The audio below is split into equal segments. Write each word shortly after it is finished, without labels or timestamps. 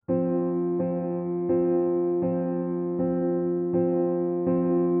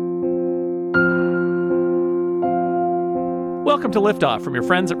Welcome to Liftoff from your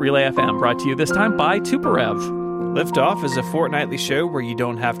friends at Relay FM, brought to you this time by Tuporev. Liftoff is a fortnightly show where you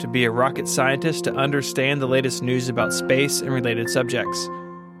don't have to be a rocket scientist to understand the latest news about space and related subjects.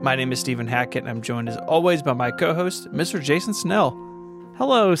 My name is Stephen Hackett, and I'm joined as always by my co-host, Mr. Jason Snell.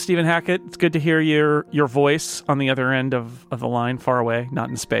 Hello, Stephen Hackett. It's good to hear your voice on the other end of the line, far away, not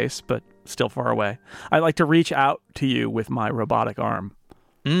in space, but still far away. I like to reach out to you with my robotic arm.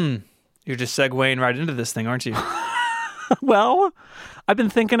 You're just segueing right into this thing, aren't you? Well, I've been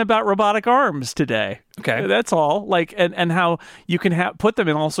thinking about robotic arms today. Okay. That's all. And how you can put them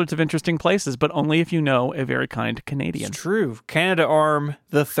in all sorts of interesting places, but only if you know a very kind Canadian. It's true. Canadarm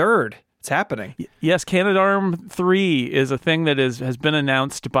the Third. It's happening. Yes, Canadarm3 is a thing that has been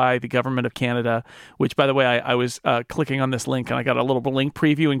announced by the government of Canada, which, by the way, I was clicking on this link, and I got a little link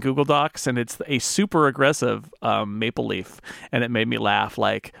preview in Google Docs, and it's a super aggressive maple leaf, and it made me laugh.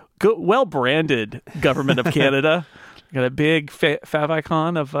 Well-branded government of Canada. Got a big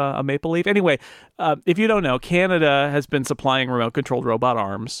favicon of a maple leaf. Anyway, if you don't know, Canada has been supplying remote-controlled robot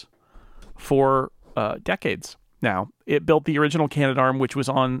arms for decades now. It built the original Canadarm, which was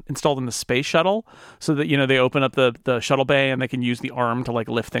installed in the space shuttle, so that they open up the shuttle bay and they can use the arm to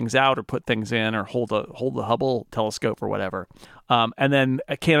lift things out or put things in or hold the Hubble telescope or whatever. And then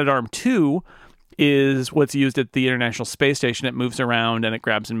Canadarm 2 is what's used at the International Space Station. It moves around and it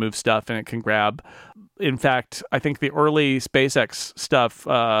grabs and moves stuff, and it can grab. In fact, I think the early SpaceX stuff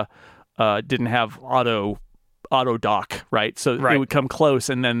didn't have auto dock, right? So It would come close,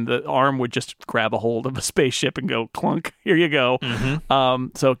 and then the arm would just grab a hold of a spaceship and go clunk. Here you go. Mm-hmm.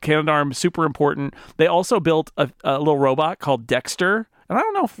 So Canadarm, super important. They also built a little robot called Dexter, and I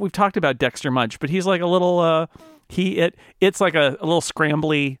don't know if we've talked about Dexter much, but he's like a little it's like a little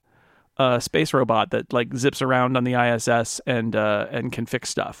scrambly space robot that zips around on the ISS and can fix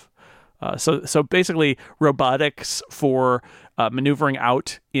stuff. So basically, robotics for maneuvering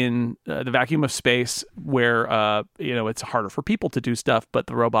out in the vacuum of space, where it's harder for people to do stuff, but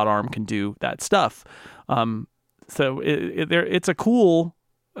the robot arm can do that stuff. So it's a cool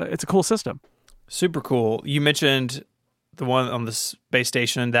system. Super cool. You mentioned the one on the space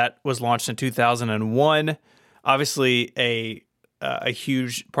station that was launched in 2001. Obviously, a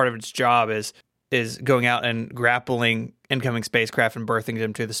huge part of its job is going out and grappling incoming spacecraft and berthing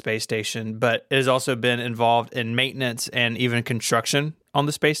them to the space station, but it has also been involved in maintenance and even construction on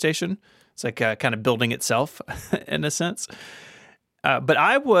the space station. It's like kind of building itself in a sense. But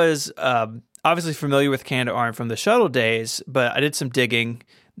I was obviously familiar with Canadarm from the shuttle days, but I did some digging.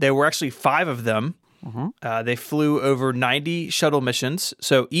 There were actually 5 of them. Mm-hmm. They flew over 90 shuttle missions,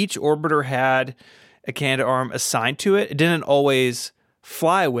 so each orbiter had a Canadarm assigned to it. It didn't always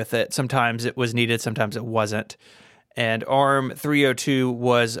fly with it. Sometimes it was needed, sometimes it wasn't. And ARM 302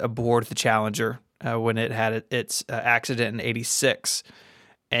 was aboard the Challenger when it had its accident in 86.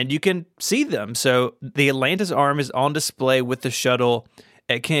 And you can see them. So the Atlantis arm is on display with the shuttle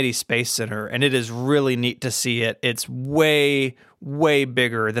at Kennedy Space Center, and it is really neat to see it. It's way, way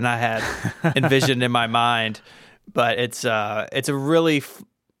bigger than I had envisioned in my mind. But it's a really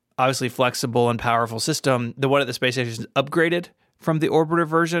obviously flexible and powerful system. The one at the space station is upgraded from the orbiter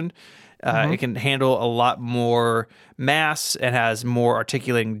version. It can handle a lot more mass and has more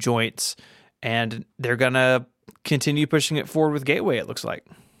articulating joints, and they're gonna continue pushing it forward with Gateway, it looks like.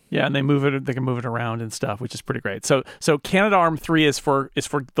 Yeah, and they can move it around and stuff, which is pretty great. So Canadarm3 is for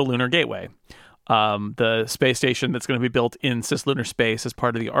the Lunar Gateway, the space station that's going to be built in cislunar space as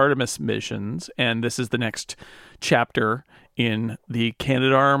part of the Artemis missions, and this is the next chapter in the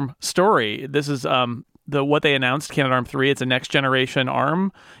Canadarm story. This is what they announced, Canadarm3. It's a next generation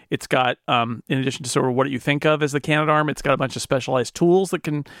arm. It's got, in addition to sort of what you think of as the Canadarm, it's got a bunch of specialized tools that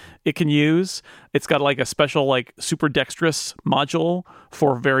it can use. It's got a special super dexterous module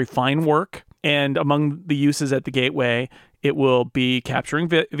for very fine work. And among the uses at the Gateway, it will be capturing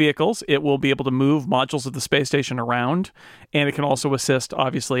vehicles. It will be able to move modules of the space station around, and it can also assist,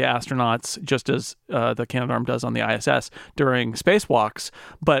 obviously, astronauts, just as the Canadarm does on the ISS during spacewalks.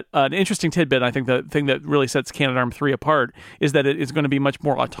 But an interesting tidbit, I think the thing that really sets Canadarm3 apart is that it is going to be much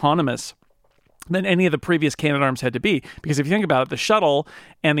more autonomous than any of the previous Canadarms had to be. Because if you think about it, the shuttle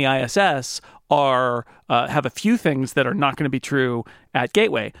and the ISS have a few things that are not going to be true at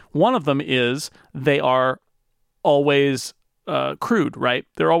Gateway. One of them is they are always crewed, right?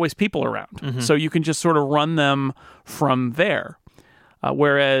 There are always people around. Mm-hmm. So you can just sort of run them from there.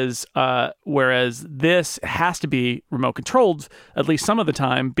 Whereas this has to be remote controlled at least some of the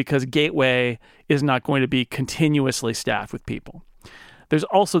time, because Gateway is not going to be continuously staffed with people. there's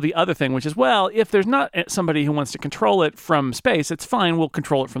also the other thing, which is, well, if there's not somebody who wants to control it from space, it's fine. We'll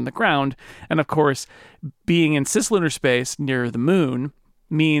control it from the ground. And of course, being in cislunar space near the moon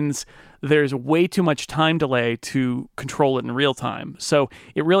means there's way too much time delay to control it in real time. So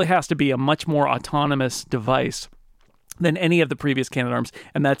it really has to be a much more autonomous device than any of the previous Canadarms,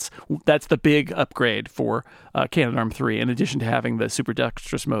 and that's the big upgrade for Canadarm3, in addition to having the super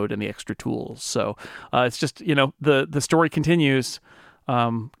dexterous mode and the extra tools. So it's just, the story continues.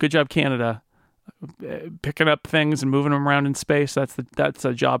 Good job, Canada, picking up things and moving them around in space. That's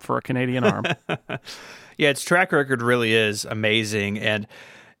a job for a Canadian arm. Yeah, its track record really is amazing. And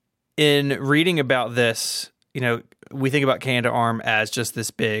in reading about this, we think about Canadarm as just this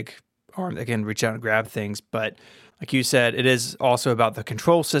big arm that can reach out and grab things, but like you said, it is also about the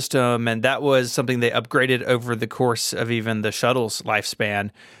control system, and that was something they upgraded over the course of even the shuttle's lifespan,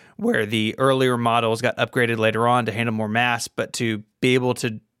 where the earlier models got upgraded later on to handle more mass, but to be able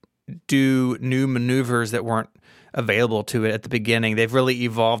to do new maneuvers that weren't available to it at the beginning. They've really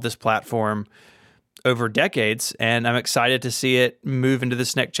evolved this platform over decades, and I'm excited to see it move into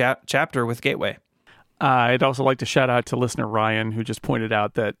this next chapter with Gateway. I'd also like to shout out to listener Ryan, who just pointed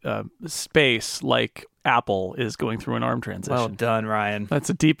out that space, like Apple, is going through an arm transition. Well done, Ryan.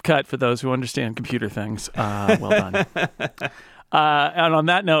 That's a deep cut for those who understand computer things. Well done. And on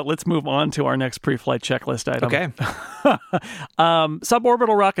that note, let's move on to our next pre-flight checklist item. Okay.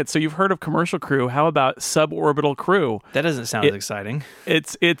 Suborbital rockets. So you've heard of Commercial Crew. How about Suborbital Crew? That doesn't sound as exciting.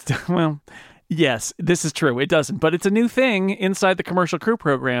 It's well... Yes, this is true. It doesn't. But it's a new thing inside the Commercial Crew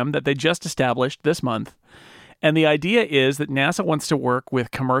program that they just established this month. And the idea is that NASA wants to work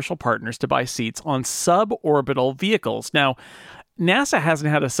with commercial partners to buy seats on suborbital vehicles. Now, NASA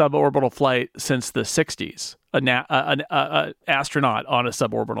hasn't had a suborbital flight since the 60s, an astronaut on a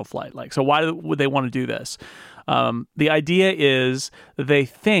suborbital flight. So why would they want to do this? The idea is they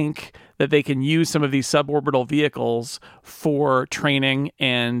think that they can use some of these suborbital vehicles for training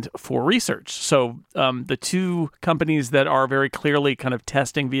and for research. So the two companies that are very clearly kind of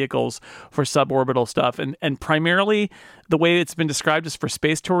testing vehicles for suborbital stuff, and primarily the way it's been described is for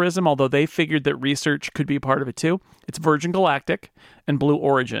space tourism, although they figured that research could be a part of it too. It's Virgin Galactic and Blue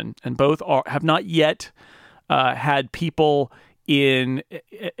Origin, and both have not yet had people in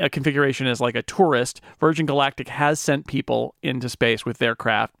a configuration as like a tourist. Virgin Galactic has sent people into space with their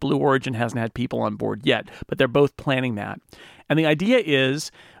craft. Blue Origin hasn't had people on board yet, but they're both planning that. And the idea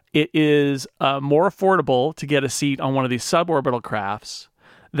is it is more affordable to get a seat on one of these suborbital crafts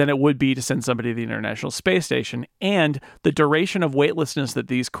than it would be to send somebody to the International Space Station. And the duration of weightlessness that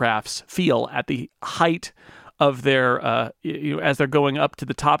these crafts feel at the height of their, as they're going up to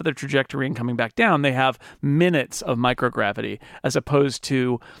the top of their trajectory and coming back down, they have minutes of microgravity as opposed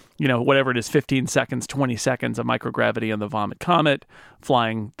to, whatever it is, 15 seconds, 20 seconds of microgravity on the Vomit Comet,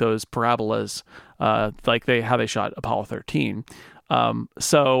 flying those parabolas like how they shot Apollo 13.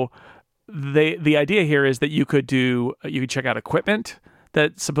 So the idea here is that you could check out equipment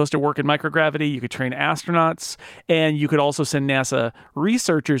that's supposed to work in microgravity. You could train astronauts, and you could also send NASA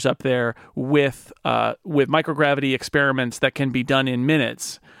researchers up there with microgravity experiments that can be done in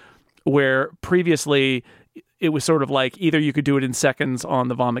minutes, where previously it was sort of like either you could do it in seconds on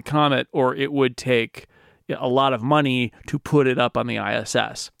the Vomit Comet, or it would take a lot of money to put it up on the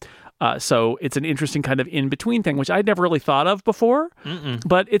ISS. So it's an interesting kind of in-between thing, which I'd never really thought of before.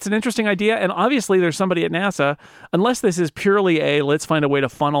 But it's an interesting idea. And obviously there's somebody at NASA, unless this is purely let's find a way to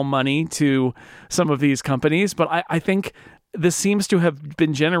funnel money to some of these companies. But I think this seems to have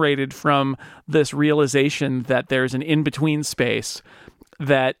been generated from this realization that there's an in-between space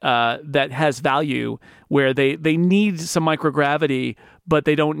that has value, where they need some microgravity, but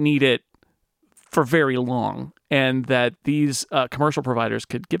they don't need it for very long, and that these commercial providers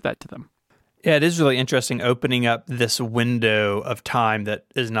could give that to them. Yeah, it is really interesting opening up this window of time that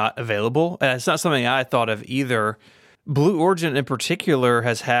is not available. It's not something I thought of either. Blue Origin in particular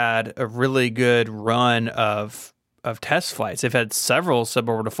has had a really good run of test flights. They've had several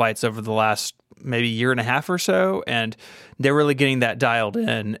suborbital flights over the last maybe year and a half or so, and they're really getting that dialed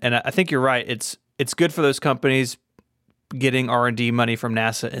in. And I think you're right. It's good for those companies getting R&D money from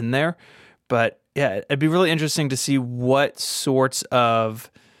NASA in there. But yeah, it'd be really interesting to see what sorts of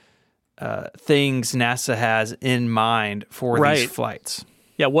things NASA has in mind for these flights.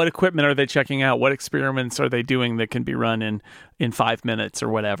 Yeah, what equipment are they checking out? What experiments are they doing that can be run in 5 minutes or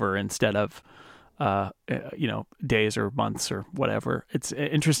whatever instead of days or months or whatever? It's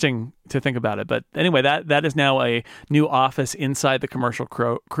interesting to think about it. But anyway, that is now a new office inside the Commercial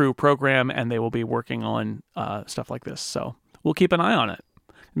Crew program, and they will be working on stuff like this. So we'll keep an eye on it.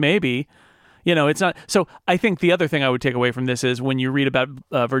 Maybe It's not. So I think the other thing I would take away from this is when you read about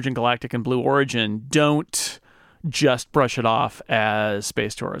Virgin Galactic and Blue Origin, don't just brush it off as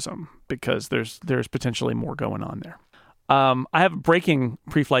space tourism, because there's potentially more going on there. I have a breaking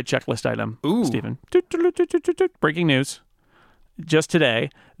pre-flight checklist item, Stephen. Breaking news. Just today,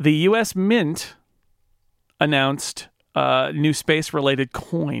 the U.S. Mint announced a new space-related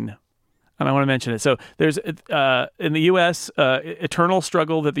coin. And I want to mention it. So there's, in the U.S., eternal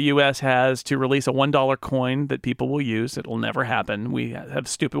struggle that the U.S. has to release a $1 coin that people will use. It will never happen. We have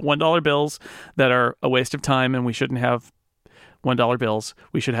stupid $1 bills that are a waste of time, and we shouldn't have $1 bills.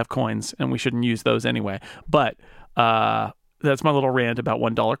 We should have coins, and we shouldn't use those anyway. But that's my little rant about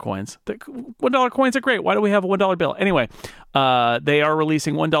 $1 coins. $1 coins are great. Why do we have a $1 bill? Anyway, they are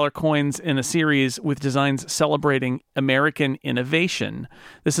releasing $1 coins in a series with designs celebrating American innovation.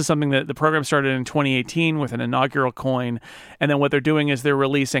 This is something that the program started in 2018 with an inaugural coin. And then what they're doing is they're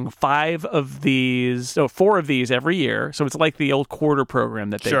releasing 4 of these every year. So it's like the old quarter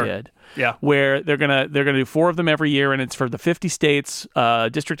program that they did. Yeah, where they're gonna do 4 of them every year, and it's for the 50 states,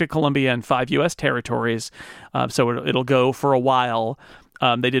 District of Columbia, and 5 U.S. territories. So it'll go for a while.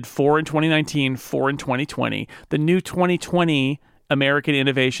 They did 4 in 2019, 4 in 2020. The new 2020 American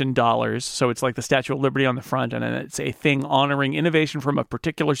Innovation Dollars. So it's like the Statue of Liberty on the front, and it's a thing honoring innovation from a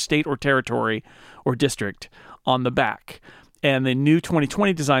particular state or territory or district on the back. And the new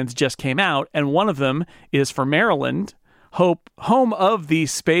 2020 designs just came out, and one of them is for Maryland, home of the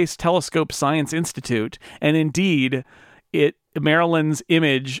Space Telescope Science Institute, and indeed, Maryland's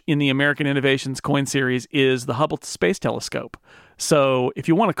image in the American Innovations coin series is the Hubble Space Telescope. So if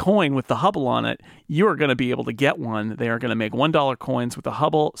you want a coin with the Hubble on it, you're going to be able to get one. They are going to make $1 coins with the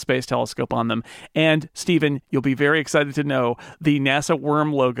Hubble Space Telescope on them. And, Stephen, you'll be very excited to know the NASA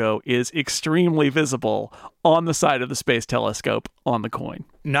worm logo is extremely visible on the side of the Space Telescope on the coin.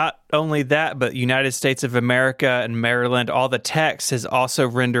 Not only that, but United States of America and Maryland, all the text is also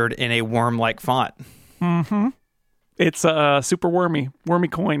rendered in a worm-like font. Mm-hmm. It's a super wormy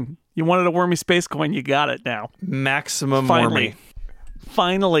coin. You wanted a wormy space coin, you got it now. Maximum wormy.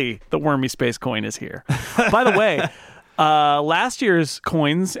 Finally, the wormy space coin is here. By the way, last year's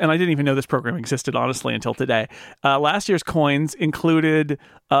coins, and I didn't even know this program existed, honestly, until today. Last year's coins included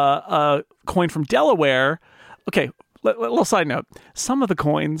a coin from Delaware. Okay, little side note. Some of the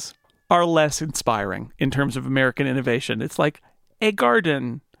coins are less inspiring in terms of American innovation. It's like a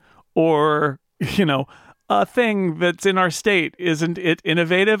garden or, a thing that's in our state. Isn't it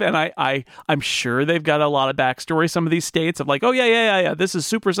innovative? And I'm sure they've got a lot of backstory. Some of these states of like, oh, yeah. This is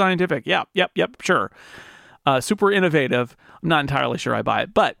super scientific. Yep, sure. Super innovative. I'm not entirely sure I buy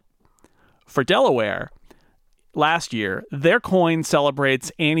it. But for Delaware, last year, their coin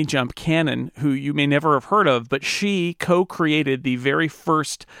celebrates Annie Jump Cannon, who you may never have heard of, but she co-created the very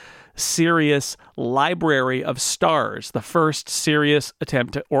first serious library of stars, the first serious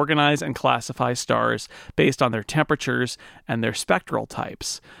attempt to organize and classify stars based on their temperatures and their spectral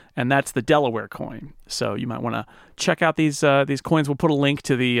types. And that's the Delaware coin. So you might want to check out these coins. We'll put a link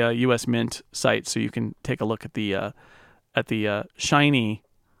to the U.S. Mint site so you can take a look at the shiny,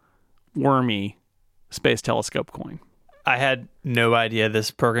 wormy Space Telescope coin. I had no idea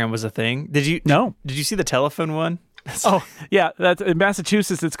this program was a thing. Did you? No. Did you see the telephone one? Oh, yeah. That's in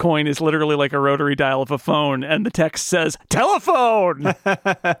Massachusetts. Its coin is literally like a rotary dial of a phone, and the text says "telephone."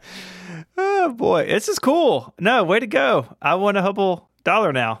 Oh boy, this is cool. No, way to go! I want a Hubble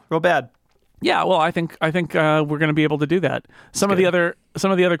dollar now, real bad. Yeah, well, I think we're going to be able to do that. Some of the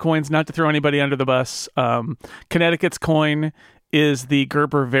other coins, not to throw anybody under the bus. Connecticut's coin is the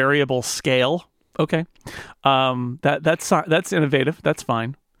Gerber variable scale. Okay, that's innovative. That's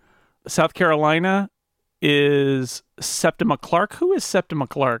fine. South Carolina is Septima Clark. Who is Septima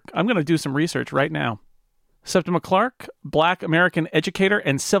Clark? I'm going to do some research right now. Septima Clark, Black American educator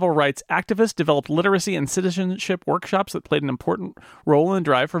and civil rights activist, developed literacy and citizenship workshops that played an important role in the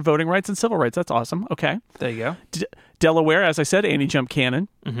drive for voting rights and civil rights. That's awesome. Okay. There you go. Delaware, as I said, Annie Jump Cannon.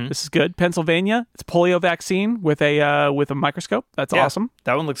 Mm-hmm. This is good. Pennsylvania, it's polio vaccine with a microscope. That's awesome.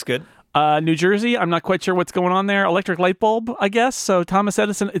 That one looks good. New Jersey, I'm not quite sure what's going on there. Electric light bulb, I guess. So Thomas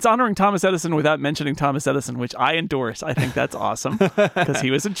Edison, it's honoring Thomas Edison without mentioning Thomas Edison, which I endorse. I think that's awesome because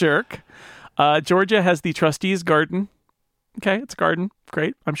he was a jerk. Georgia has the trustees garden. Okay, it's a garden.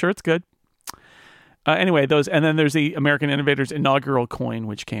 Great. I'm sure it's good. Anyway, and then there's the American Innovators inaugural coin,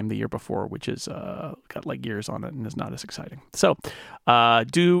 which came the year before, which is got like years on it and is not as exciting. So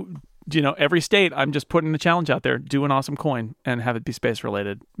every state, I'm just putting the challenge out there, do an awesome coin and have it be space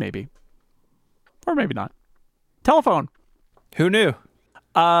related, maybe. Or maybe not. Telephone. Who knew?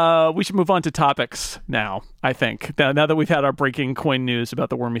 We should move on to topics now, I think. Now that we've had our breaking coin news about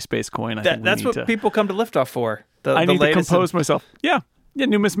the wormy space coin, I think that's what people come to Liftoff for. I need to compose myself. Yeah,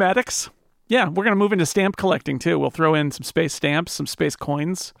 numismatics. Yeah, we're going to move into stamp collecting, too. We'll throw in some space stamps, some space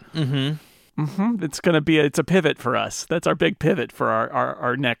coins. It's going to be it's a pivot for us. That's our big pivot for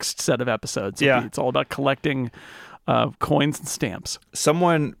our next set of episodes. Yeah. It's all about collecting coins and stamps.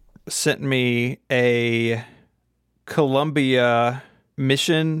 Someone sent me a Columbia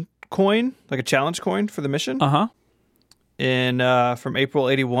mission coin, like a challenge coin for the mission. In from April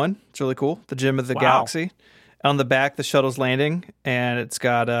 81. It's really cool. The Gem of the Galaxy. On the back, the shuttle's landing, and it's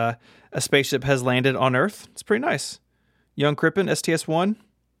got a spaceship has landed on Earth. It's pretty nice. Young Crippen, STS-1.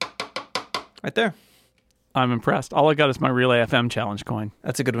 Right there. I'm impressed. All I got is my Relay FM challenge coin.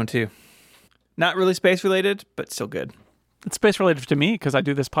 That's a good one, too. Not really space related, but still good. It's space related to me because I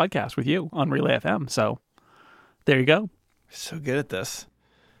do this podcast with you on Relay FM. So there you go. So good at this.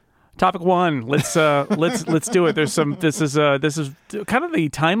 Topic 1. Let's do it. This is kind of the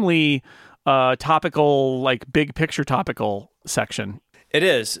timely topical, like big picture topical section. It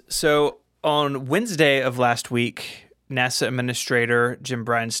is. So on Wednesday of last week, NASA Administrator Jim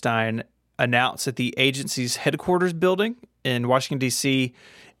Bridenstine announced that the agency's headquarters building in Washington, D.C.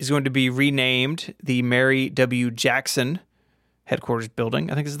 is going to be renamed the Mary W. Jackson Headquarters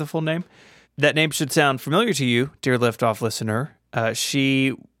Building. I think this is the full name. That name should sound familiar to you, dear Liftoff listener.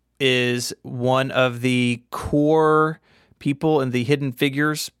 She is one of the core people in the Hidden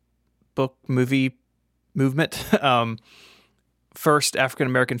Figures book movie movement. First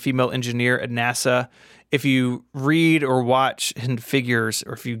African-American female engineer at NASA. If you read or watch Hidden Figures,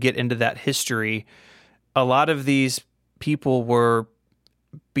 or if you get into that history, a lot of these people were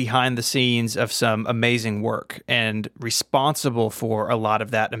behind the scenes of some amazing work and responsible for a lot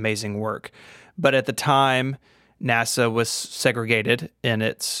of that amazing work. But at the time, NASA was segregated in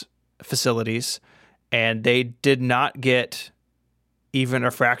its facilities, and they did not get even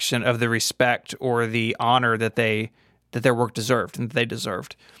a fraction of the respect or the honor that their work deserved and that they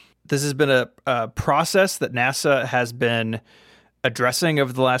deserved. This has been a process that NASA has been addressing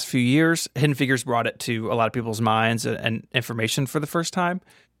over the last few years. Hidden Figures brought it to a lot of people's minds and information for the first time.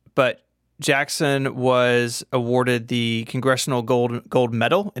 But Jackson was awarded the Congressional Gold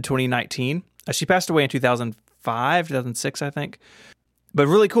Medal in 2019. She passed away in 2005, 2006, I think. But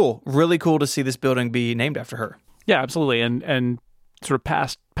really cool to see this building be named after her. Yeah, absolutely. And sort of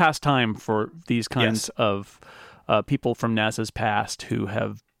past time for these kinds of people from NASA's past who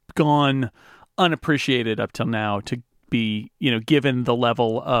have gone unappreciated up till now to be, given the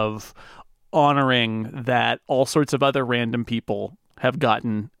level of honoring that all sorts of other random people have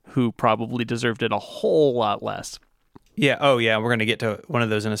gotten who probably deserved it a whole lot less. Yeah. Oh, yeah. We're going to get to one of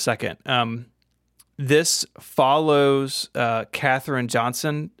those in a second. This follows Katherine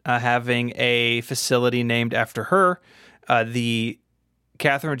Johnson having a facility named after her. The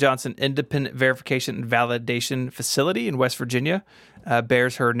Katherine Johnson Independent Verification and Validation Facility in West Virginia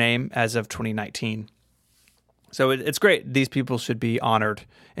bears her name as of 2019. So it's great. These people should be honored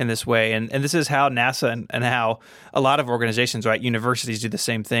in this way. And this is how NASA and how a lot of organizations, right, universities do the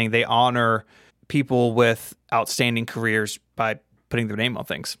same thing. They honor people with outstanding careers by putting their name on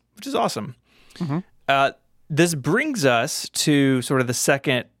things, which is awesome. Mm-hmm. This brings us to sort of the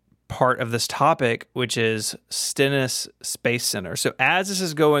second part of this topic, which is Stennis Space Center. So as this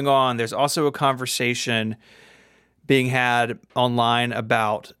is going on, there's also a conversation being had online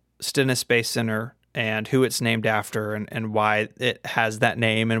about Stennis Space Center and who it's named after and why it has that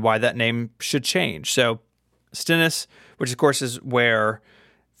name and why that name should change. So Stennis, which of course is where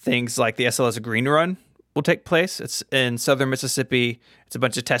things like the SLS Green Run will take place. It's in southern Mississippi. It's a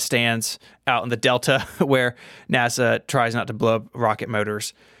bunch of test stands out in the Delta where NASA tries not to blow up rocket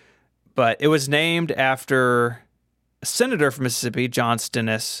motors. But it was named after a senator from Mississippi, John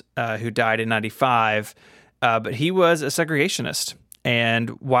Stennis, who died in 1995. But he was a segregationist. And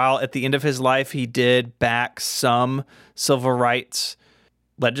while at the end of his life, he did back some civil rights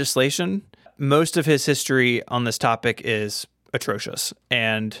legislation, most of his history on this topic is atrocious.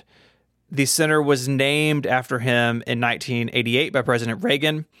 And the center was named after him in 1988 by President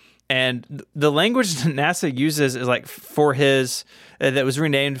Reagan. And the language that NASA uses is like for his, that was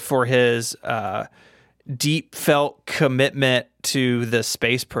renamed for his deep felt commitment to the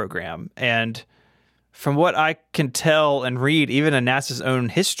space program. And from what I can tell and read, even in NASA's own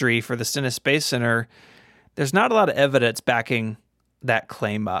history for the Stennis Space Center, there's not a lot of evidence backing that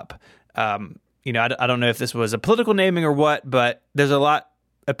claim up. I don't know if this was a political naming or what, but there's a lot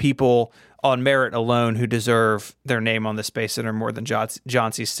of people on merit alone who deserve their name on the Space Center more than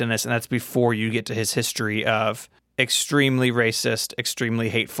John C. Stennis, and that's before you get to his history of extremely racist, extremely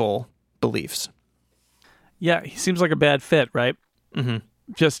hateful beliefs. Yeah, he seems like a bad fit, right? Mm-hmm.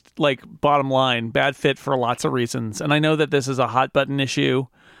 Just like bottom line, bad fit for lots of reasons. And I know that this is a hot button issue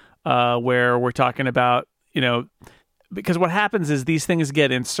where we're talking about, because what happens is these things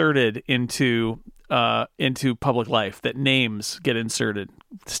get inserted into public life, that names get inserted,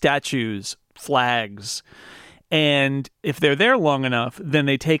 statues, flags. And if they're there long enough, then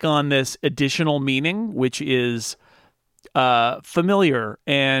they take on this additional meaning, which is familiar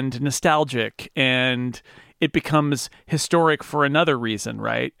and nostalgic, and it becomes historic for another reason,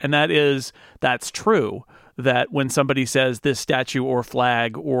 right? And that's true, that when somebody says this statue or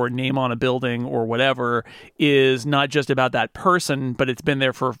flag or name on a building or whatever is not just about that person, but it's been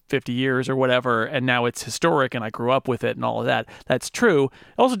there for 50 years or whatever, and now it's historic and I grew up with it and all of that. That's true.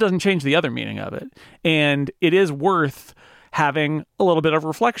 It also doesn't change the other meaning of it. And it is worth having a little bit of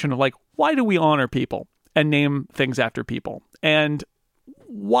reflection of like, why do we honor people and name things after people? And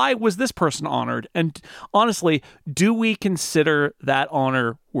why was this person honored? And honestly, do we consider that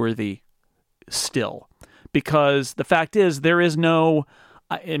honor worthy still? Because the fact is, there is no,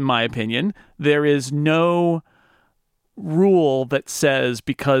 in my opinion, there is no rule that says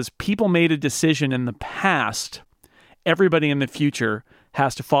because people made a decision in the past, everybody in the future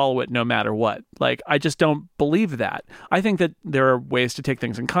has to follow it no matter what. Like, I just don't believe that. I think that there are ways to take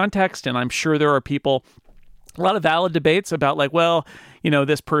things in context, and I'm sure there are people, a lot of valid debates about like, well,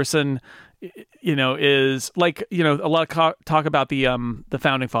 this person, is like, a lot of talk about the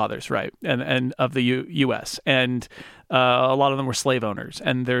founding fathers, right, and of the U.S. and a lot of them were slave owners,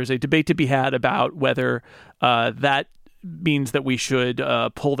 and there's a debate to be had about whether that means that we should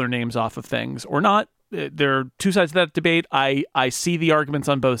pull their names off of things or not. There are two sides to that debate. I see the arguments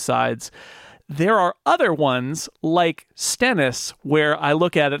on both sides. There are other ones like Stennis where I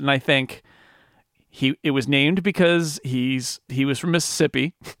look at it and I think it was named because he was from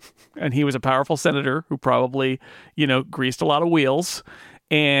Mississippi. And he was a powerful senator who probably, greased a lot of wheels.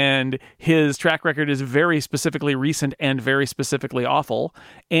 And his track record is very specifically recent and very specifically awful.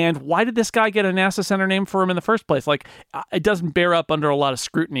 And why did this guy get a NASA center named for him in the first place? Like, it doesn't bear up under a lot of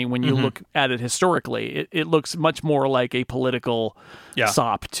scrutiny when you look at it historically. It looks much more like a political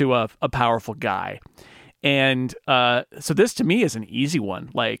sop to a powerful guy. And so this, to me, is an easy one.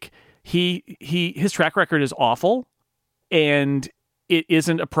 Like, his track record is awful, and it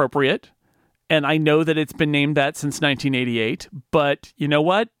isn't appropriate, and I know that it's been named that since 1988, but you know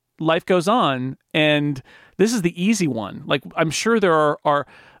what? Life goes on, and this is the easy one. Like, I'm sure there are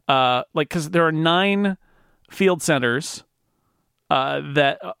because there are 9 field centers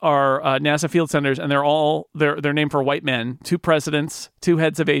that are NASA field centers, and they're named for white men, 2 presidents, 2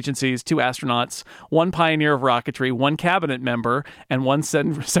 heads of agencies, 2 astronauts, 1 pioneer of rocketry, 1 cabinet member, and 1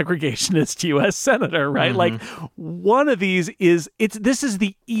 segregationist U.S. senator, right? Like, one of these this is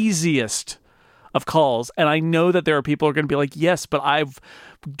the easiest of calls. And I know that there are people who are going to be like, yes, but I've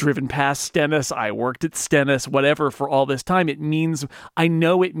driven past Stennis. I worked at Stennis, whatever, for all this time. I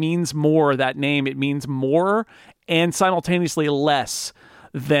know it means more, that name. It means more and simultaneously less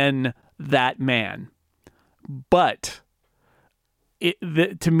than that man. But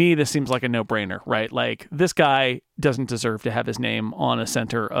to me, this seems like a no-brainer, right? Like, this guy doesn't deserve to have his name on a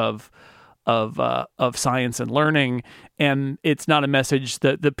center of science and learning, and it's not a message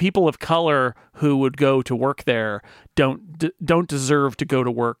that the people of color who would go to work there don't deserve to go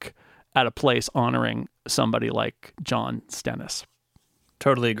to work at a place honoring somebody like John Stennis.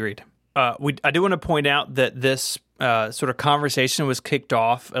 Totally agreed. I do want to point out that this sort of conversation was kicked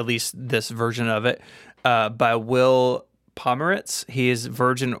off, at least this version of it, by Will Pomeritz. He is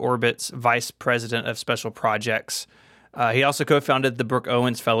Virgin Orbit's Vice President of Special Projects. He also co-founded the Brooke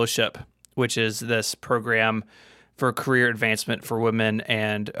Owens Fellowship, which is this program for career advancement for women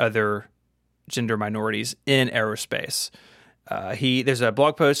and other gender minorities in aerospace. There's a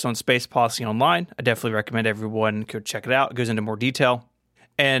blog post on Space Policy Online. I definitely recommend everyone go check it out. It goes into more detail.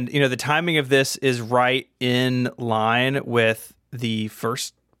 And, the timing of this is right in line with the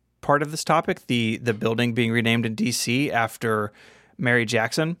first part of this topic, the building being renamed in D.C. after Mary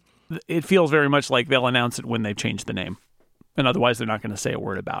Jackson. It feels very much like they'll announce it when they've changed the name. And otherwise, they're not going to say a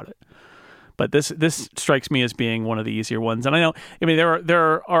word about it. But this strikes me as being one of the easier ones. And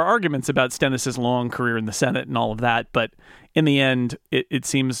there are arguments about Stennis's long career in the Senate and all of that. But in the end, it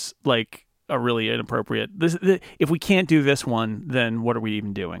seems like a really inappropriate. If we can't do this one, then what are we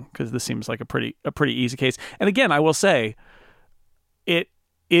even doing? Because this seems like a pretty easy case. And again, I will say, it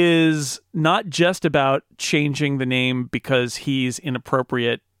is not just about changing the name because he's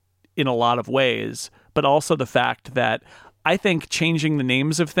inappropriate in a lot of ways, but also the fact that I think changing the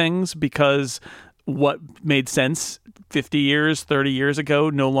names of things because what made sense 50 years, 30 years ago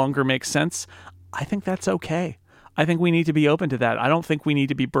no longer makes sense, I think that's okay. I think we need to be open to that. I don't think we need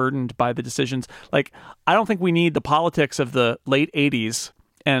to be burdened by the decisions. Like, I don't think we need the politics of the late 80s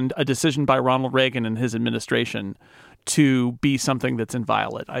and a decision by Ronald Reagan and his administration to be something that's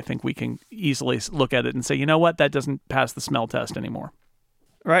inviolate. I think we can easily look at it and say, you know what, that doesn't pass the smell test anymore.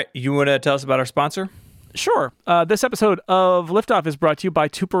 All right. You want to tell us about our sponsor? Sure. This episode of Liftoff is brought to you by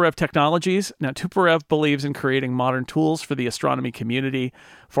Tuporev Technologies. Now, Tuporev believes in creating modern tools for the astronomy community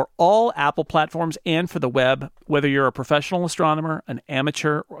for all Apple platforms and for the web. Whether you're a professional astronomer, an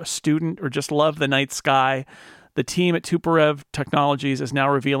amateur, or a student, or just love the night sky, the team at Tuporev Technologies is now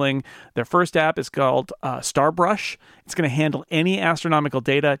revealing their first app is called Starbrush. It's going to handle any astronomical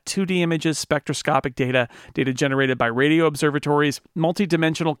data, 2D images, spectroscopic data, data generated by radio observatories,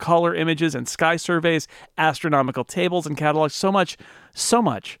 multidimensional color images and sky surveys, astronomical tables and catalogs, so much.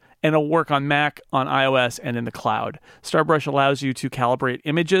 And it'll work on Mac, on iOS, and in the cloud. Starbrush allows you to calibrate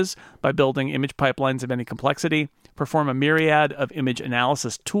images by building image pipelines of any complexity, perform a myriad of image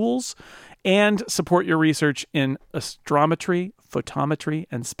analysis tools, and support your research in astrometry, photometry,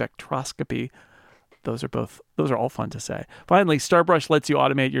 and spectroscopy. Those are all fun to say. Finally, Starbrush lets you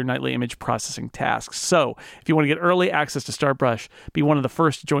automate your nightly image processing tasks. So, if you want to get early access to Starbrush, be one of the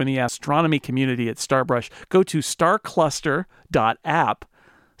first to join the astronomy community at Starbrush, go to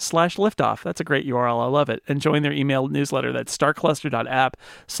starcluster.app/liftoff. That's a great URL. I love it. And join their email newsletter. That's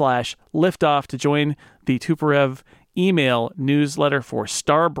starcluster.app/liftoff to join the Tuporev email newsletter for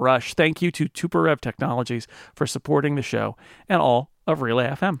Starbrush. Thank you to Tuporev Technologies for supporting the show and all of Relay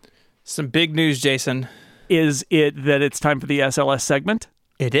FM. Some big news, Jason. Is it that it's time for the SLS segment?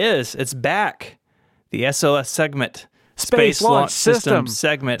 It is. It's back. The SLS segment. Space Launch System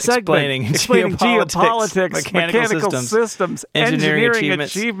segment explaining geopolitics, mechanical systems, engineering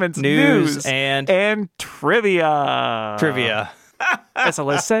achievements, news, and trivia.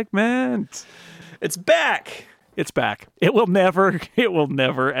 SLS segment. It's back. It's back. It will never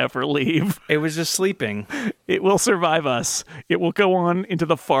ever leave. It was just sleeping. It will survive us. It will go on into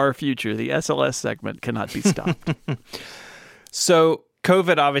the far future. The SLS segment cannot be stopped. So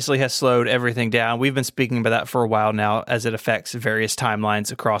COVID obviously has slowed everything down. We've been speaking about that for a while now as it affects various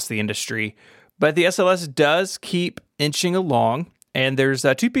timelines across the industry. But the SLS does keep inching along. And there's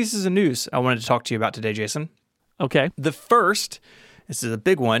two pieces of news I wanted to talk to you about today, Jason. Okay. The first, this is a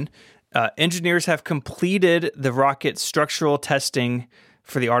big one. Engineers have completed the rocket's structural testing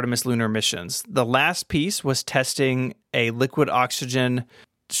for the Artemis lunar missions. The last piece was testing a liquid oxygen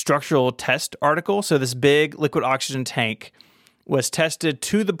structural test article. So this big liquid oxygen tank was tested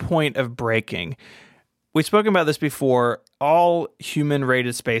to the point of breaking. We've spoken about this before. All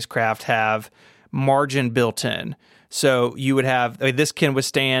human-rated spacecraft have margin built in. So you would have, this can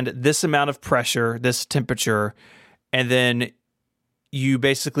withstand this amount of pressure, this temperature, and then you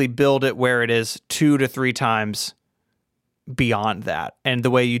basically build it where it is 2 to 3 times beyond that. And the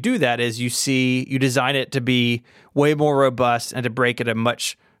way you do that is you design it to be way more robust and to break at a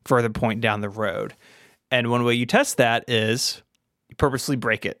much further point down the road. And one way you test that is you purposely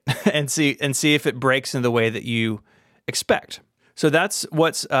break it and see if it breaks in the way that you expect. So that's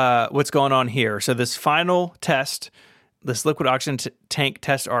what's going on here. So this final test, this liquid oxygen tank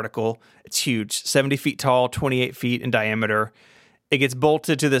test article, it's huge, 70 feet tall, 28 feet in diameter. It gets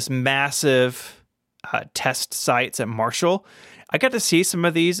bolted to this massive test sites at Marshall. I got to see some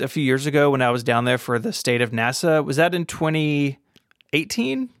of these a few years ago when I was down there for the state of NASA. Was that in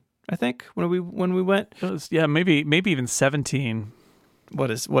 2018? I think when we went. It was, yeah, maybe even 17.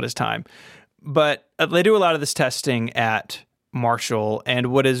 What is time? But they do a lot of this testing at Marshall, and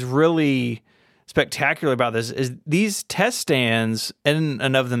what is really spectacular about this is these test stands in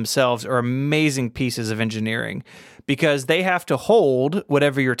and of themselves are amazing pieces of engineering because they have to hold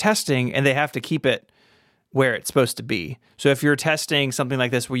whatever you're testing and they have to keep it where it's supposed to be. So if you're testing something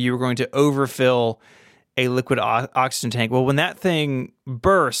like this where you're going to overfill a liquid oxygen tank, well, when that thing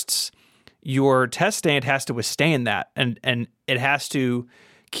bursts, your test stand has to withstand that and it has to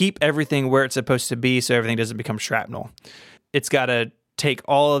keep everything where it's supposed to be so everything doesn't become shrapnel. It's got to take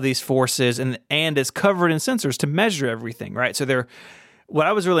all of these forces and is covered in sensors to measure everything, right? So what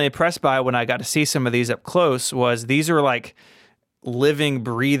I was really impressed by when I got to see some of these up close was these are like living,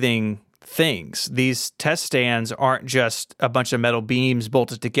 breathing things. These test stands aren't just a bunch of metal beams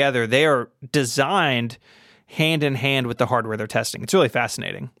bolted together. They are designed hand in hand with the hardware they're testing. It's really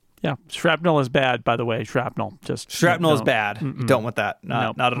fascinating. Yeah, shrapnel is bad, by the way. Shrapnel is bad. Mm-mm. Don't want that.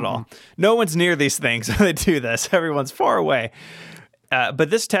 Not at all. No one's near these things when they do this. Everyone's far away.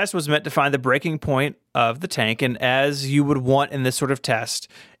 But this test was meant to find the breaking point of the tank, and as you would want in this sort of test,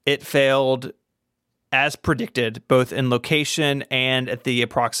 it failed as predicted, both in location and at the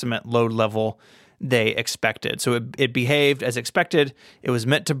approximate load level they expected. So it behaved as expected. It was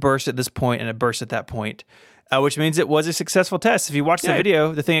meant to burst at this point, and it burst at that point, which means it was a successful test. If you watch the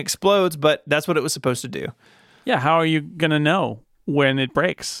video, the thing explodes, but that's what it was supposed to do. Yeah, how are you going to know when it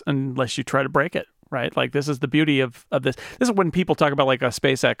breaks unless you try to break it, right? Like, this is the beauty of this. This is when people talk about like a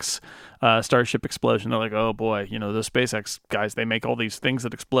SpaceX Starship explosion. They're like, oh boy, the SpaceX guys, they make all these things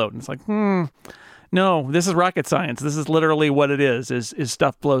that explode. And it's like, no, this is rocket science. This is literally what it is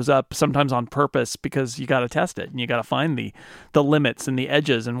stuff blows up sometimes on purpose because you got to test it and you got to find the limits and the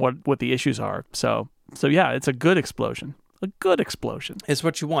edges and what the issues are. So yeah, it's a good explosion. A good explosion. It's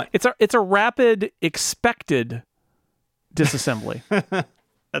what you want. It's a rapid, expected disassembly.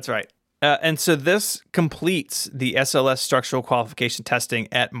 That's right. And so this completes the SLS structural qualification testing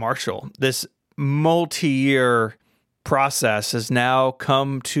at Marshall. This multi-year process has now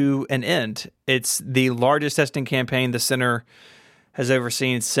come to an end. It's the largest testing campaign the center has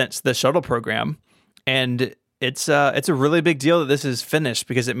overseen since the shuttle program, and it's a really big deal that this is finished,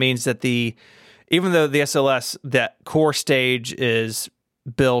 because it means that even though the SLS, that core stage is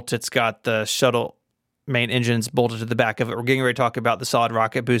built, it's got the shuttle main engines bolted to the back of it. We're getting ready to talk about the solid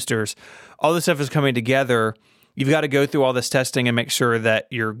rocket boosters. All this stuff is coming together. You've got to go through all this testing and make sure that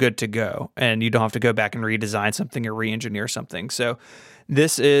you're good to go, and you don't have to go back and redesign something or re-engineer something. So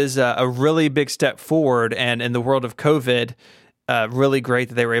this is a really big step forward, and in the world of COVID, really great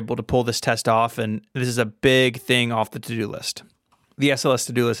that they were able to pull this test off, and this is a big thing off the to-do list. The SLS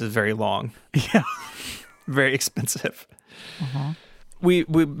to-do list is very long. Yeah. Very expensive. We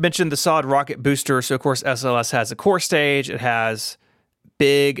mentioned the solid rocket booster. So, of course, SLS has a core stage. It has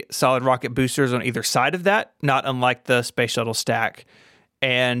big solid rocket boosters on either side of that, not unlike the Space Shuttle stack.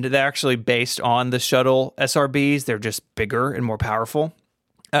 And they're actually based on the shuttle SRBs. They're just bigger and more powerful.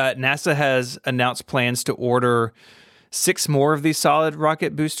 NASA has announced plans to order 6 more of these solid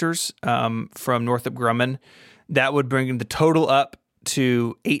rocket boosters from Northrop Grumman. That would bring the total up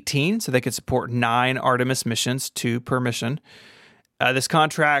to 18, so they could support 9 Artemis missions, 2 per mission. This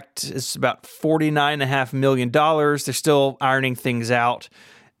contract is about $49.5 million. They're still ironing things out,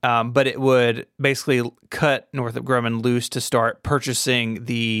 but it would basically cut Northrop Grumman loose to start purchasing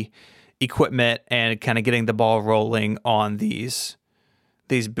the equipment and kind of getting the ball rolling on these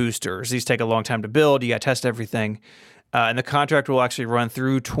boosters. These take a long time to build. You got to test everything. And the contract will actually run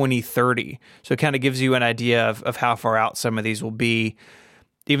through 2030. So it kind of gives you an idea of how far out some of these will be.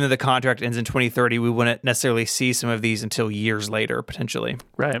 Even though the contract ends in 2030, we wouldn't necessarily see some of these until years later, potentially.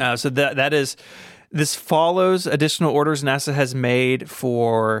 Right. So this follows additional orders NASA has made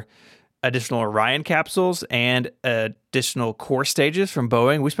for additional Orion capsules and additional core stages from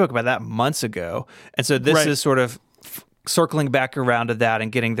Boeing. We spoke about that months ago. And so this is sort of circling back around to that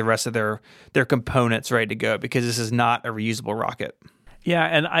and getting the rest of their components ready to go, because this is not a reusable rocket. Yeah,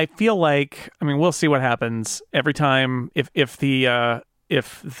 and I feel like, we'll see what happens every time if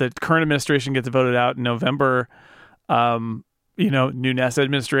the current administration gets voted out in November, new NASA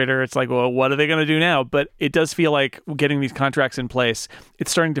administrator, it's like, well, what are they going to do now? But it does feel like getting these contracts in place,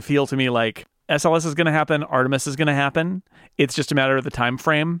 it's starting to feel to me like SLS is going to happen, Artemis is going to happen. It's just a matter of the time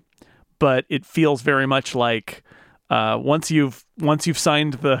frame. But it feels very much like once you've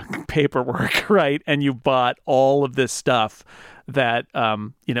signed the paperwork, right, and you bought all of this stuff, that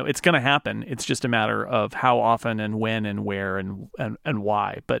it's going to happen. It's just a matter of how often and when and where and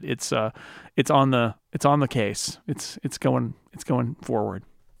why. But it's on the case. It's going forward.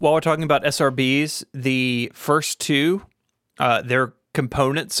 While we're talking about SRBs, the first 2, their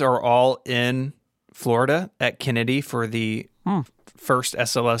components are all in Florida at Kennedy for the first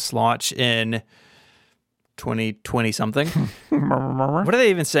SLS launch in 2020 something. What are they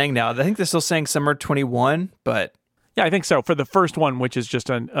even saying now? I think they're still saying summer 21, but yeah, I think so. For the first one, which is just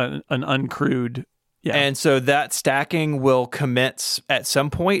an uncrewed. Yeah. And so that stacking will commence at some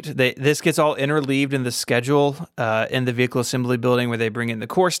point. This gets all interleaved in the schedule in the vehicle assembly building, where they bring in the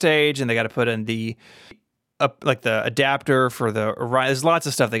core stage and they got to put in the adapter for the Orion. There's lots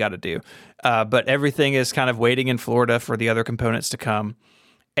of stuff they got to do. But everything is kind of waiting in Florida for the other components to come.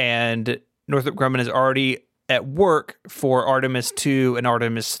 And Northrop Grumman is already at work for Artemis 2 and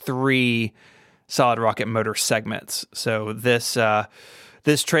Artemis 3 solid rocket motor segments. So this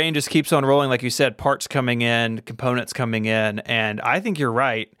train just keeps on rolling, like you said, parts coming in, components coming in, and I think you're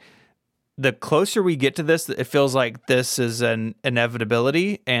right. The closer we get to this, it feels like this is an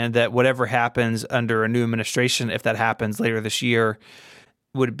inevitability, and that whatever happens under a new administration, if that happens later this year,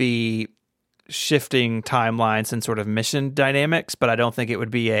 would be shifting timelines and sort of mission dynamics, but I don't think it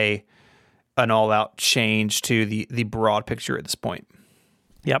would be an all-out change to the broad picture at this point.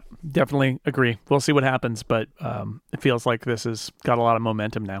 Yep, definitely agree. We'll see what happens, but it feels like this has got a lot of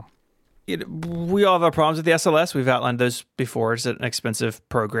momentum now. We all have our problems with the SLS. We've outlined those before. It's an expensive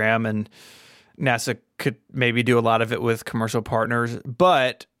program, and NASA could maybe do a lot of it with commercial partners.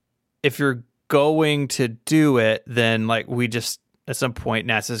 But if you're going to do it, then like we just at some point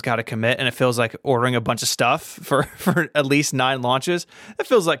NASA's got to commit, and it feels like ordering a bunch of stuff for at least 9 launches. It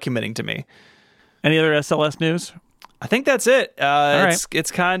feels like committing to me. Any other SLS news? I think that's it. Right.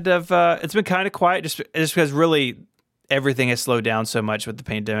 It's kind of it's been kind of quiet just because really everything has slowed down so much with the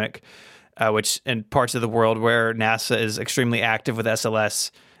pandemic, which in parts of the world where NASA is extremely active with SLS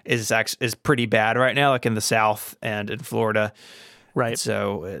is pretty bad right now, like in the South and in Florida. Right.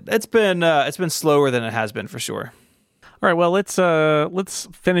 So it's been slower than it has been for sure. All right. Well, let's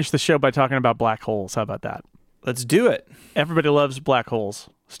finish the show by talking about black holes. How about that? Let's do it. Everybody loves black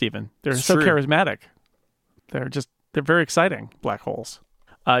holes, Stephen. They're It's so true. charismatic. They're very exciting, black holes.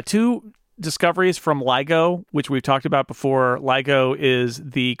 2 discoveries from LIGO, which we've talked about before. LIGO is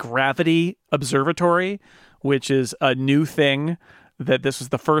the Gravity Observatory, which is a new thing. That this was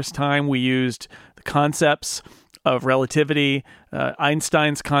the first time we used the concepts of relativity,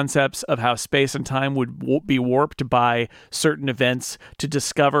 Einstein's concepts of how space and time would be warped by certain events to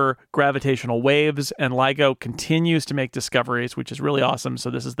discover gravitational waves. And LIGO continues to make discoveries, which is really awesome. So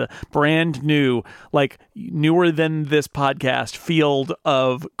this is the brand new, like newer than this podcast, field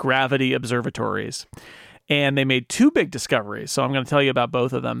of gravity observatories. And they made 2 big discoveries. So I'm going to tell you about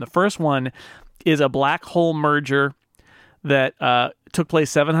both of them. The first one is a black hole merger that took place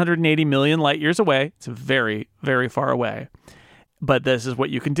 780 million light years away. It's very, very far away. But this is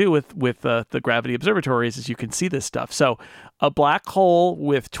what you can do with the gravity observatories is you can see this stuff. So a black hole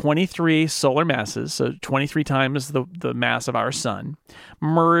with 23 solar masses, so 23 times the mass of our sun,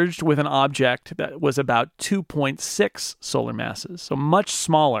 merged with an object that was about 2.6 solar masses, so much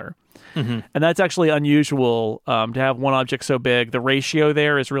smaller. Mm-hmm. And that's actually unusual to have one object so big. The ratio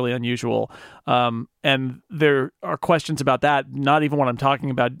there is really unusual. And there are questions about that, not even what I'm talking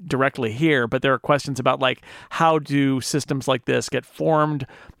about directly here, but there are questions about like how do systems like this get formed,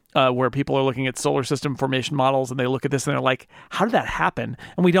 where people are looking at solar system formation models and they look at this and they're like, how did that happen?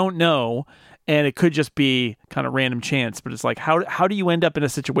 And we don't know. And it could just be kind of random chance, but it's like, how do you end up in a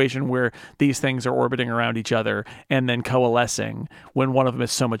situation where these things are orbiting around each other and then coalescing when one of them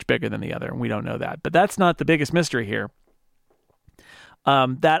is so much bigger than the other? And we don't know that. But that's not the biggest mystery here.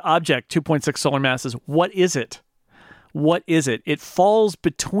 That object, 2.6 solar masses, what is it? What is it? It falls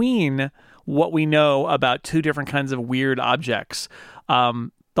between what we know about 2 different kinds of weird objects.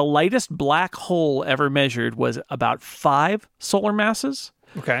 The lightest black hole ever measured was about 5 solar masses.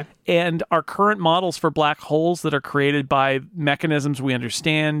 Okay. And our current models for black holes that are created by mechanisms we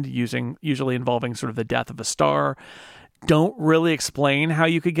understand, usually involving sort of the death of a star, don't really explain how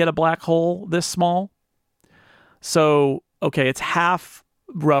you could get a black hole this small. So, okay, it's half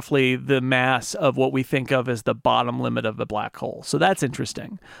roughly the mass of what we think of as the bottom limit of the black hole. So that's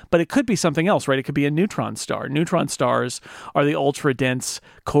interesting. But it could be something else, right? It could be a neutron star. Neutron stars are the ultra-dense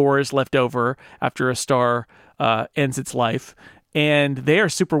cores left over after a star ends its life. And they are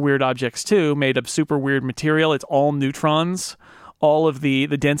super weird objects too, made of super weird material. It's all neutrons. All of the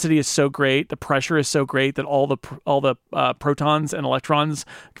density is so great, the pressure is so great that all the protons and electrons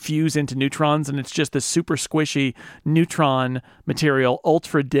fuse into neutrons, and it's just this super squishy neutron material,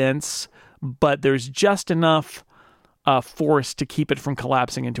 ultra dense, but there's just enough force to keep it from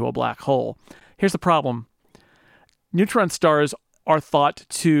collapsing into a black hole. Here's the problem: neutron stars are thought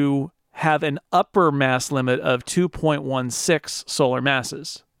to have an upper mass limit of 2.16 solar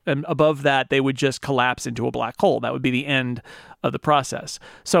masses. And above that, they would just collapse into a black hole. That would be the end of the process.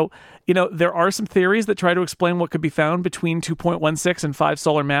 So, there are some theories that try to explain what could be found between 2.16 and 5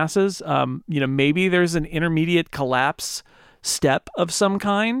 solar masses. Maybe there's an intermediate collapse step of some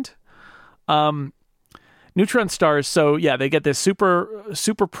kind. Neutron stars, so yeah, they get this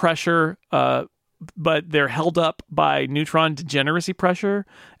super pressure, but they're held up by neutron degeneracy pressure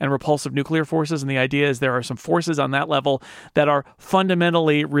and repulsive nuclear forces. And the idea is there are some forces on that level that are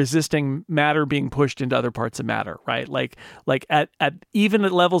fundamentally resisting matter being pushed into other parts of matter, right? Like at even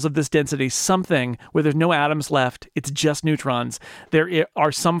at levels of this density, something where there's no atoms left, it's just neutrons, there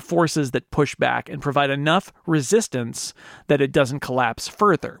are some forces that push back and provide enough resistance that it doesn't collapse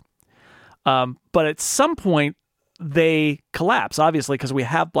further. But at some point, they collapse, obviously, because we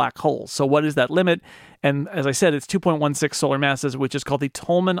have black holes. So what is that limit? And as I said, it's 2.16 solar masses, which is called the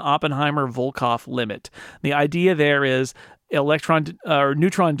Tolman-Oppenheimer-Volkoff limit. The idea there is electron or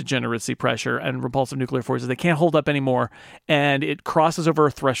neutron degeneracy pressure and repulsive nuclear forces. They can't hold up anymore, and it crosses over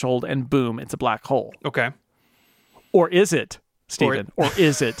a threshold, and boom, it's a black hole. Okay. Or is it? Stephen, or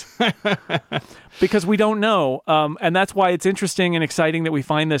is it? Because we don't know. And that's why it's interesting and exciting that we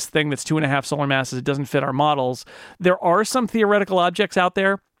find this thing that's 2.5 solar masses. It doesn't fit our models. There are some theoretical objects out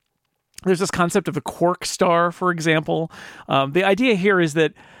there. There's this concept of a quark star, for example. The idea here is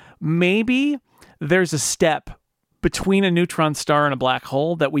that maybe there's a step between a neutron star and a black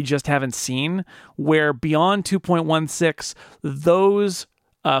hole that we just haven't seen, where beyond 2.16, those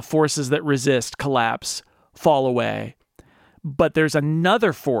forces that resist collapse, fall away. But there's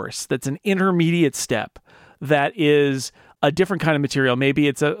another force that's an intermediate step that is a different kind of material. Maybe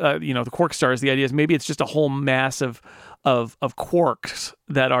it's the quark stars. The idea is maybe it's just a whole mass of quarks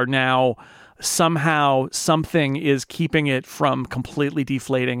that are now somehow something is keeping it from completely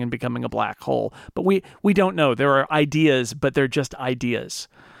deflating and becoming a black hole. But we don't know. There are ideas, but they're just ideas.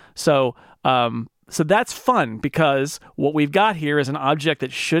 So that's fun, because what we've got here is an object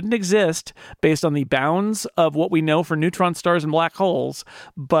that shouldn't exist based on the bounds of what we know for neutron stars and black holes.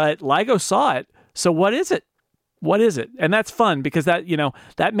 But LIGO saw it. So what is it? What is it? And that's fun, because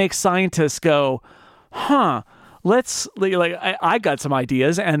that makes scientists go, let's I got some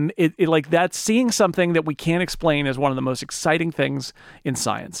ideas, and it that's seeing something that we can't explain is one of the most exciting things in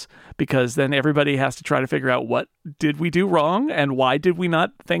science, because then everybody has to try to figure out, what did we do wrong, and why did we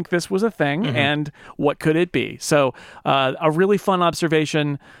not think this was a thing, and what could it be? So a really fun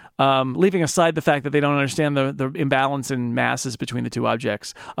observation, leaving aside the fact that they don't understand the imbalance in masses between the two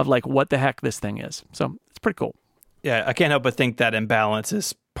objects, of what the heck this thing is. So it's pretty cool. Yeah, I can't help but think that imbalance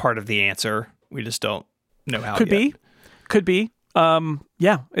is part of the answer. We just don't know how. Could be.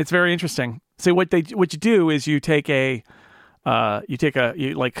 Yeah, it's very interesting. So what you do is you cut a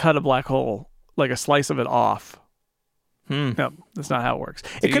black hole, like a slice of it off. No, that's not how it works.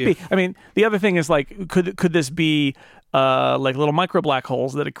 It could be. I mean, the other thing is could this be little micro black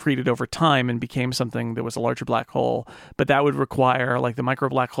holes that accreted over time and became something that was a larger black hole? But that would require, the micro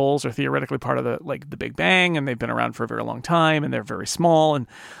black holes are theoretically part of the Big Bang, and they've been around for a very long time, and they're very small, and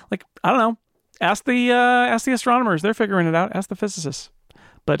I don't know. Ask the astronomers; they're figuring it out. Ask the physicists.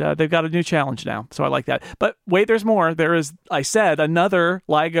 But they've got a new challenge now, so I like that. But wait, there's more. There is, I said, another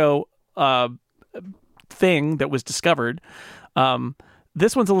LIGO thing that was discovered.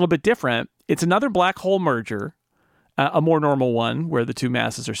 This one's a little bit different. It's another black hole merger, a more normal one where the two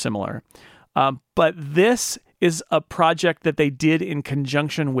masses are similar. But this is a project that they did in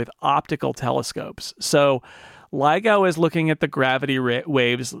conjunction with optical telescopes. So LIGO is looking at the gravity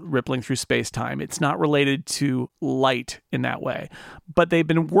waves rippling through space-time. It's not related to light in that way. But they've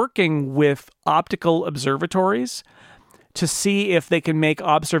been working with optical observatories to see if they can make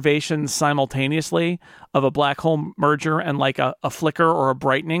observations simultaneously of a black hole merger and a flicker or a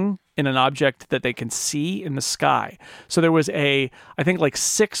brightening in an object that they can see in the sky. So there was I think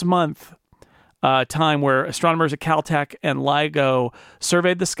 6-month time where astronomers at Caltech and LIGO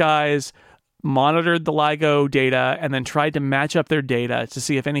surveyed the skies, monitored the LIGO data, and then tried to match up their data to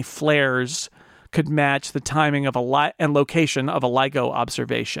see if any flares could match the timing of and location of a LIGO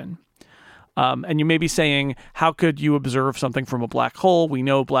observation. And you may be saying, how could you observe something from a black hole? We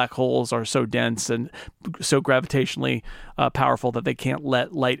know black holes are so dense and so gravitationally powerful that they can't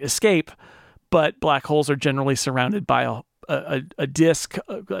let light escape. But black holes are generally surrounded by a disk,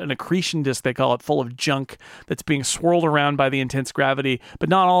 an accretion disk, they call it, full of junk that's being swirled around by the intense gravity. But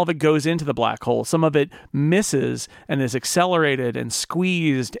not all of it goes into the black hole. Some of it misses and is accelerated and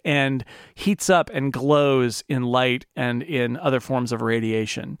squeezed and heats up and glows in light and in other forms of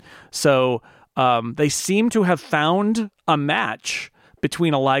radiation. So they seem to have found a match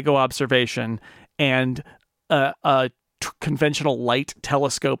between a LIGO observation and a conventional light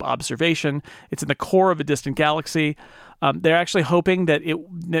telescope observation. It's in the core of a distant galaxy. They're actually hoping that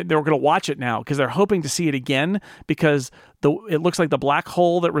they're going to watch it now, because they're hoping to see it again, because it looks like the black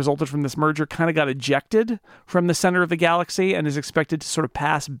hole that resulted from this merger kind of got ejected from the center of the galaxy and is expected to sort of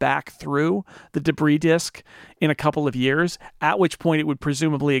pass back through the debris disk in a couple of years, at which point it would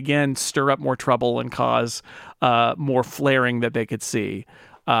presumably again stir up more trouble and cause more flaring that they could see.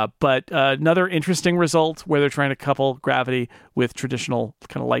 But another interesting result where they're trying to couple gravity with traditional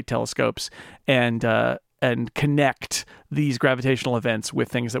kind of light telescopes and connect these gravitational events with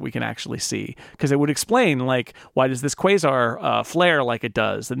things that we can actually see. Because it would explain, why does this quasar flare like it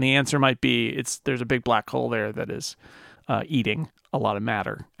does? And the answer might be there's a big black hole there that is eating a lot of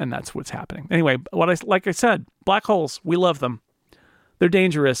matter, and that's what's happening. Anyway, like I said, black holes, we love them. They're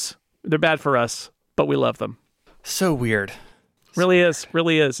dangerous. They're bad for us, but we love them. So weird. Really is.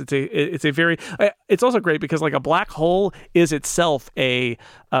 It's a very. It's also great because a black hole is itself a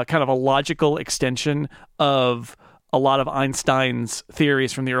kind of a logical extension of a lot of Einstein's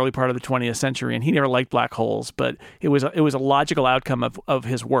theories from the early part of the 20th century, and he never liked black holes, but it was a logical outcome of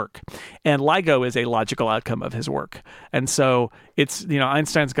his work. And LIGO is a logical outcome of his work. And so it's,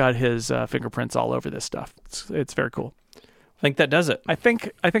 Einstein's got his fingerprints all over this stuff. It's very cool. I think that does it. I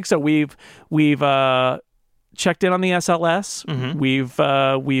think so. We've checked in on the SLS.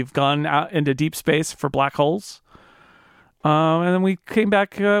 Mm-hmm. We've gone out into deep space for black holes. And then we came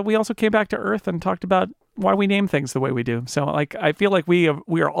back. We also came back to Earth and talked about why we name things the way we do. So, I feel like we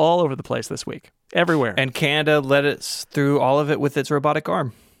are all over the place this week, everywhere. And Canada led us through all of it with its robotic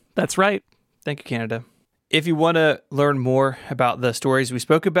arm. That's right. Thank you, Canada. If you want to learn more about the stories we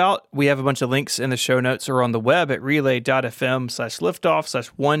spoke about, we have a bunch of links in the show notes or on the web at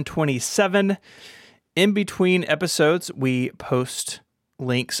relay.fm/liftoff/127. In between episodes, we post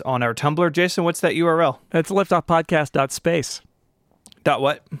links on our Tumblr. Jason, what's that URL? It's liftoffpodcast.space.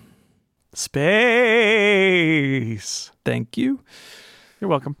 What? Space. Thank you. You're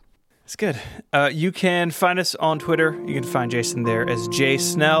welcome. It's good. You can find us on Twitter. You can find Jason there as Jay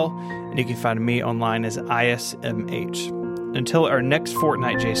Snell, and you can find me online as ISMH. Until our next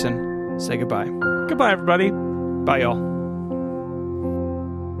fortnight, Jason, say goodbye. Goodbye, everybody. Bye, y'all.